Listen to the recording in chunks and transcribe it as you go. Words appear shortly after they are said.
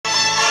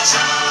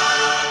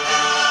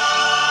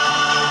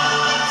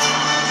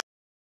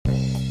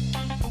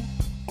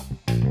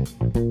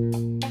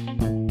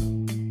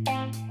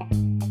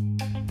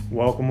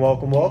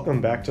Welcome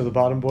back to the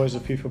Bottom Boys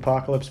of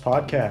FIFApocalypse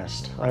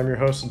podcast. I'm your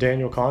host,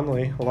 Daniel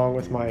Conley, along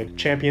with my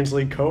Champions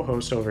League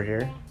co-host over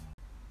here.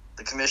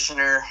 The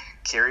Commissioner,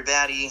 Kerry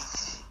Batty.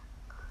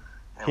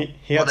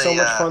 He had so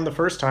much fun the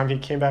first time, he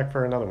came back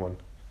for another one.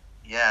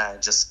 Yeah,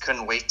 just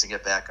couldn't wait to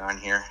get back on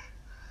here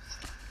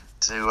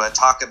to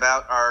talk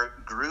about our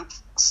group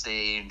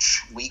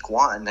stage, week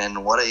one,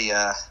 and what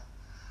a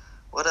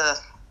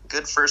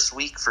good first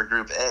week for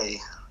Group A.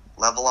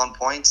 Level on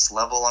points,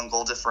 level on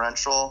goal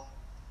differential.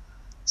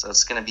 So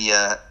it's going to be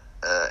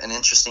an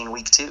interesting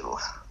week too.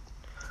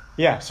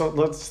 Yeah, so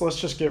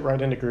let's just get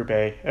right into Group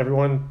A.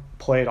 Everyone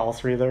played all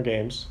three of their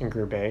games in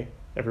Group A.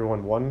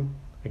 Everyone won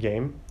a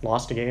game,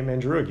 lost a game,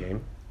 and drew a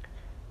game.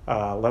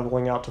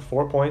 Leveling out to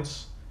 4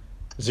 points,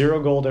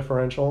 0 goal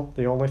differential.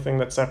 The only thing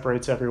that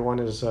separates everyone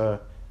is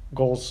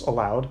goals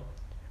allowed,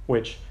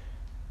 which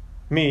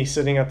me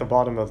sitting at the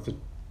bottom of the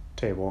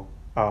table.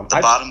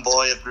 Bottom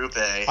boy of Group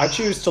A. I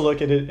choose to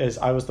look at it as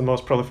I was the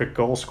most prolific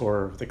goal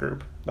scorer of the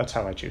group. That's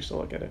how I choose to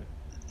look at it.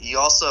 You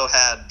also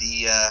had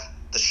the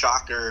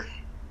shocker,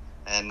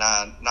 and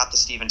not the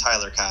Steven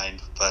Tyler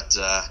kind, but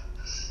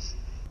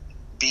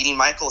beating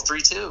Michael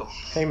 3-2.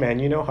 Hey man,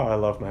 you know how I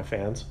love my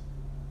fans.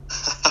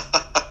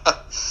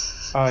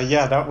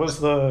 Yeah, that was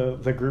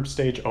the group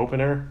stage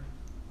opener.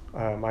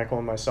 Michael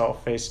and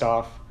myself faced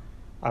off.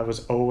 I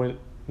was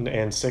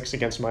 0-6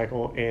 against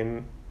Michael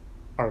in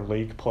our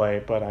league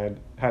play, but I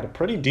had a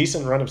pretty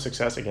decent run of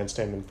success against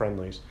him in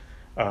friendlies.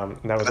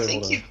 And I was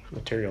able to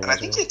materialize. And I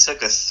think you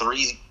took a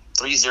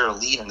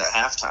 3-0 lead into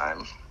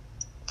halftime,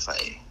 if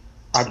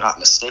I'm not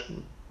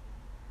mistaken.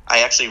 I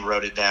actually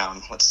wrote it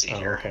down. Let's see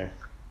here. Okay.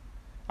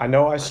 I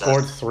know I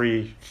scored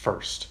 3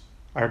 first.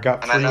 I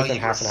got 3 within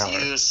half an hour.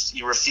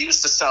 You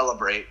refused to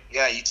celebrate.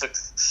 Yeah, you took a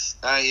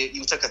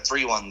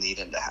 3-1 lead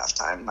into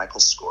halftime. Michael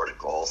scored a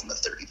goal in the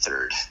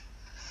 33rd.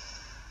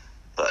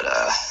 But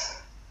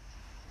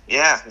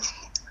yeah,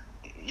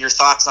 your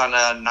thoughts on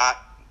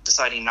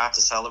deciding not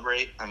to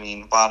celebrate? I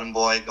mean, bottom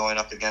boy going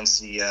up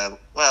against the a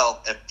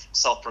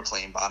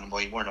self-proclaimed bottom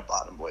boy. You weren't a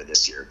bottom boy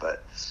this year,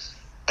 but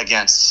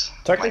against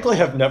technically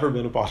have never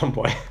been a bottom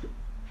boy.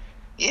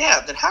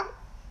 Yeah, then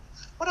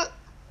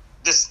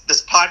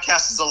this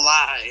podcast is a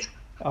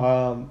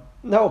lie.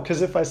 No,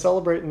 because if I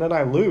celebrate and then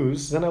I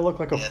lose, then I look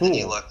like a fool. Then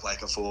you look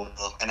like a fool,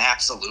 an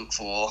absolute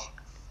fool.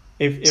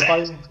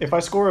 If I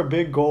score a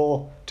big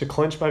goal to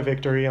clinch my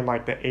victory in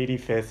like the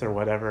 85th or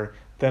whatever,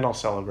 then I'll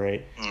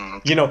celebrate.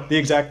 You know, the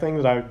exact thing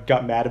that I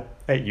got mad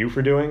at you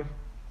for doing,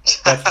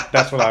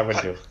 that's what I would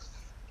do.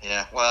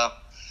 Yeah, well,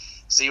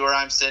 see where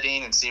I'm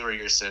sitting and see where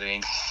you're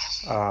sitting.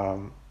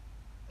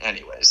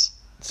 Anyways.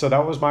 So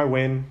that was my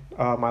win.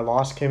 My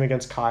loss came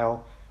against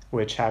Kyle,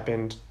 which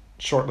happened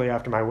shortly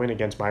after my win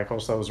against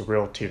Michael, so that was a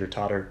real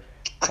teeter-totter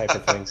type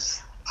of thing.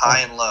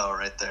 High and low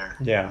right there.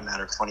 Yeah. In a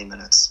matter of 20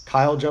 minutes.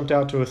 Kyle jumped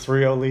out to a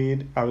 3-0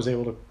 lead. I was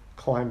able to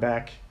climb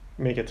back,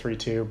 make it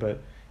 3-2,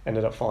 but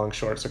ended up falling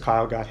short. So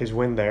Kyle got his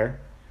win there.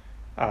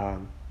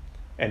 And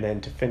then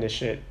to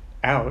finish it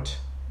out,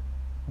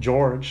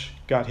 George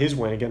got his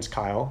win against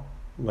Kyle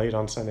late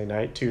on Sunday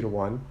night,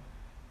 2-1.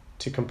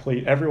 To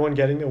complete everyone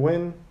getting a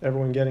win,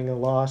 everyone getting a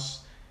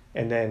loss.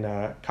 And then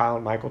Kyle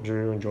and Michael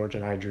drew, and George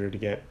and I drew to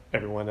get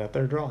everyone at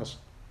their draws.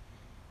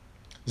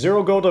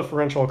 0 goal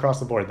differential across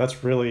the board.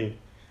 That's really...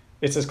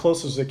 It's as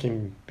close as it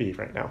can be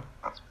right now.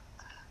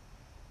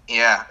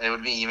 Yeah, it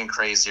would be even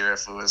crazier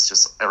if it was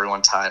just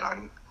everyone tied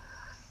on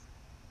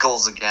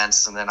goals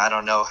against, and then I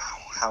don't know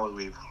how a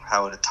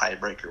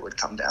tiebreaker would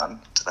come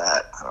down to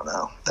that. I don't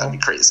know. That'd be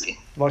crazy.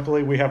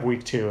 Luckily, we have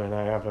week 2, and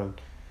I have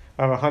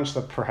a hunch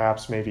that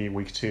perhaps maybe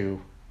week 2,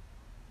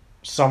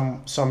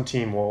 some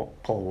team will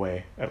pull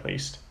away at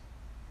least.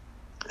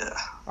 Yeah.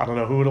 I don't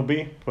know who it'll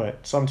be,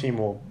 but some team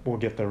will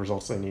get the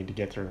results they need to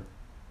get through.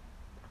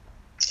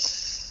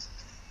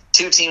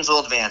 2 teams will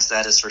advance,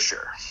 that is for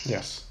sure.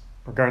 Yes,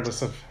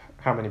 regardless of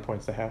how many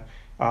points they have.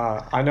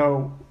 I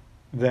know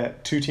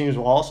that 2 teams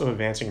will also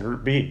advance in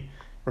Group B,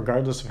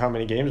 regardless of how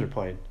many games are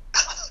played.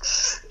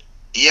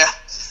 Yeah,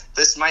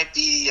 this might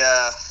be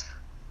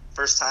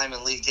first time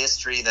in league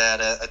history that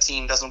a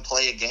team doesn't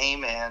play a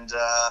game and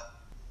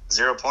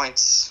 0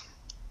 points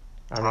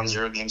on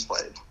 0 games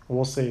played.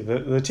 We'll see.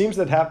 The teams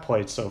that have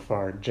played so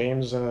far,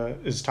 James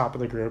is top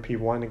of the group. He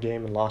won a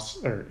game and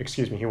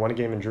he won a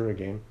game and drew a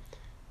game.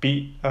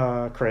 Beat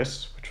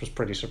Chris, which was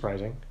pretty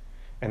surprising,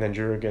 and then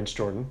drew against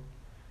Jordan.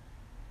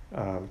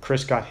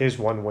 Chris got his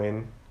 1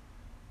 win.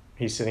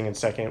 He's sitting in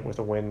second with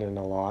a win and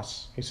a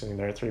loss. He's sitting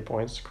there at 3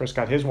 points. Chris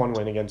got his 1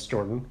 win against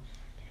Jordan,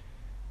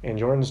 and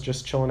Jordan's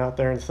just chilling out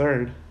there in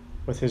third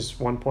with his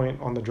 1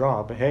 point on the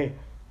draw. But hey,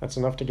 that's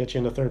enough to get you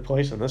into third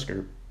place in this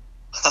group.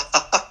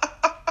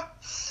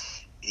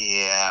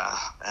 Yeah,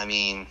 I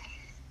mean,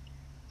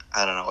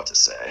 I don't know what to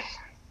say.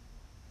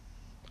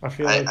 I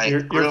feel like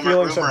your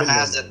feelings have been... Rumor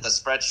has it the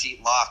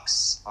spreadsheet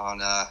locks on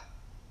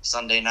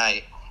Sunday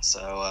night,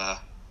 so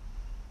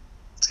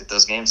let's get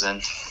those games in.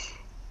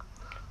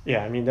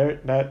 Yeah, I mean,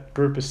 that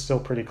group is still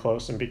pretty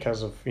close, and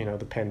because of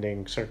the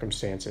pending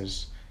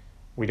circumstances,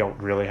 we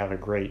don't really have a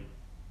great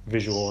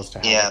visual as to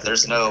how. Yeah,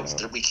 there's no,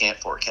 we can't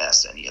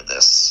forecast any of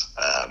this.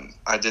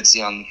 I did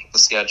see on the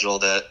schedule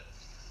that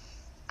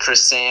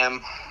Chris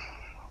Sam,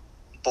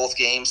 both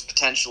games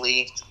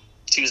potentially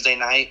Tuesday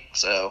night.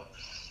 So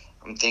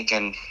I'm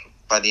thinking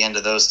by the end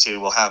of those two,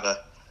 we'll have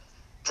a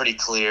pretty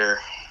clear,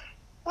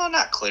 well,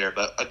 not clear,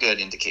 but a good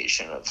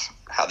indication of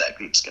how that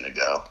group's going to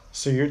go.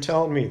 So you're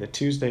telling me that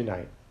Tuesday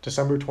night,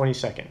 December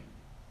 22nd,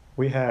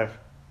 we have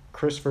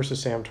Chris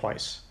versus Sam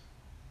twice.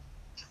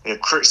 We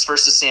have Chris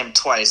versus Sam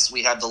twice.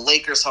 We have the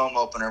Lakers home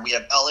opener. We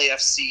have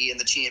LAFC in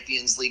the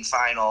Champions League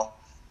final.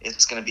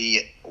 It's going to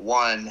be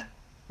one.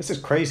 This is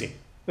crazy.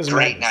 This is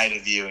great madness. Night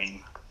of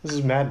viewing. This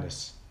is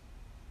madness.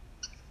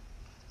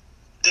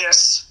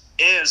 This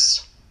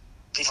is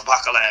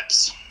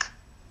FIFApocalypse.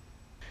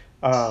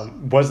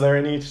 Was there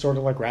any sort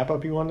of like wrap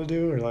up you wanted to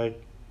do, or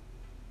like?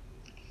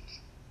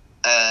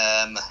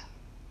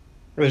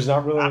 There's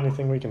not really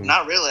anything we can.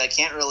 Not really. I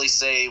can't really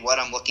say what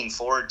I'm looking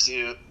forward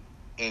to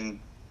in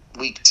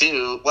week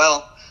 2.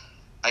 Well,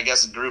 I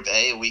guess Group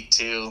A, week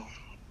 2,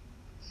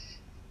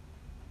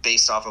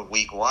 based off of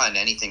week 1,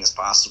 anything is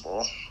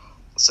possible.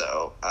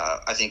 So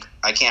I think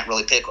I can't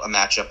really pick a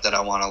matchup that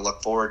I want to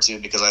look forward to,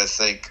 because I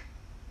think,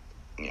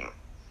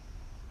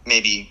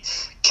 maybe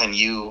can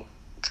you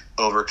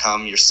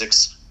overcome your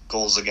 6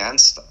 goals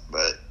against?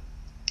 But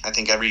I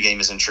think every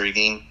game is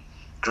intriguing.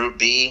 Group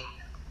B,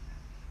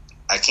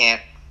 I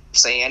can't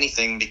say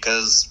anything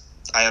because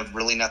I have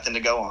really nothing to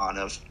go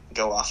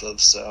off of.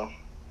 So,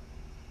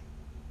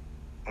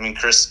 I mean,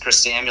 Chris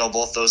Samuel,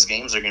 both those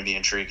games are going to be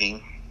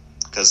intriguing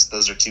because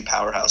those are 2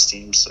 powerhouse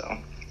teams. So,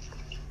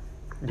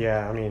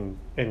 yeah, I mean,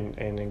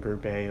 in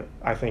Group A,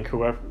 I think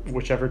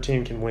whichever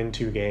team can win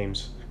 2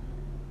 games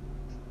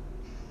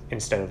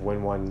instead of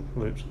win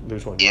 1,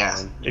 lose 1.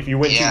 Yeah. If you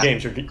win 2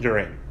 games, you're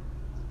in.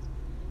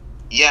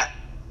 Yeah.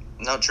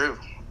 No, true.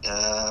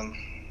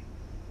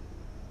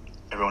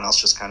 Everyone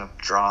else just kind of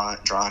drawing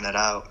it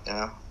out,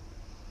 yeah.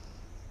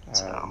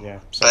 So,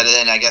 but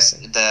then I guess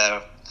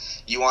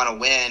you want to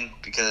win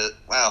because,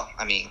 well,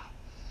 I mean,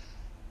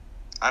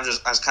 I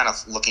was kind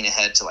of looking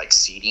ahead to like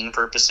seeding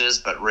purposes,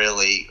 but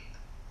really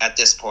at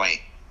this point,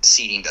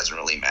 seeding doesn't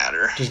really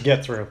matter. Just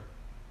get through.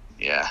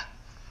 Yeah.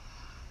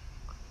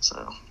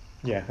 So.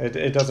 Yeah,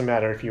 it doesn't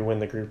matter if you win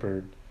the group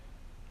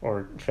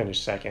or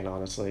finish second.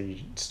 Honestly,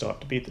 you still have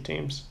to beat the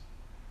teams.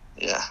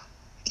 Yeah.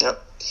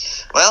 Yep.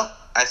 Well,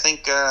 I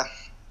think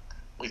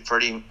we've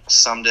pretty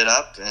summed it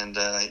up, and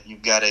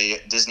you've got a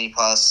Disney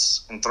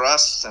Plus and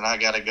Thrust, and I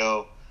got to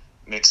go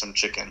make some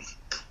chicken.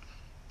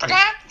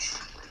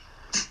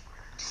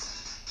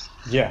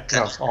 Yeah,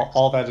 no,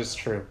 all that is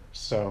true.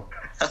 So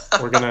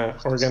we're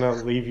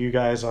gonna leave you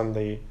guys on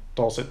the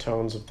dulcet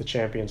tones of the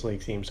Champions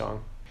League theme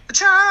song. The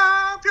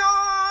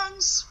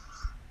Champions!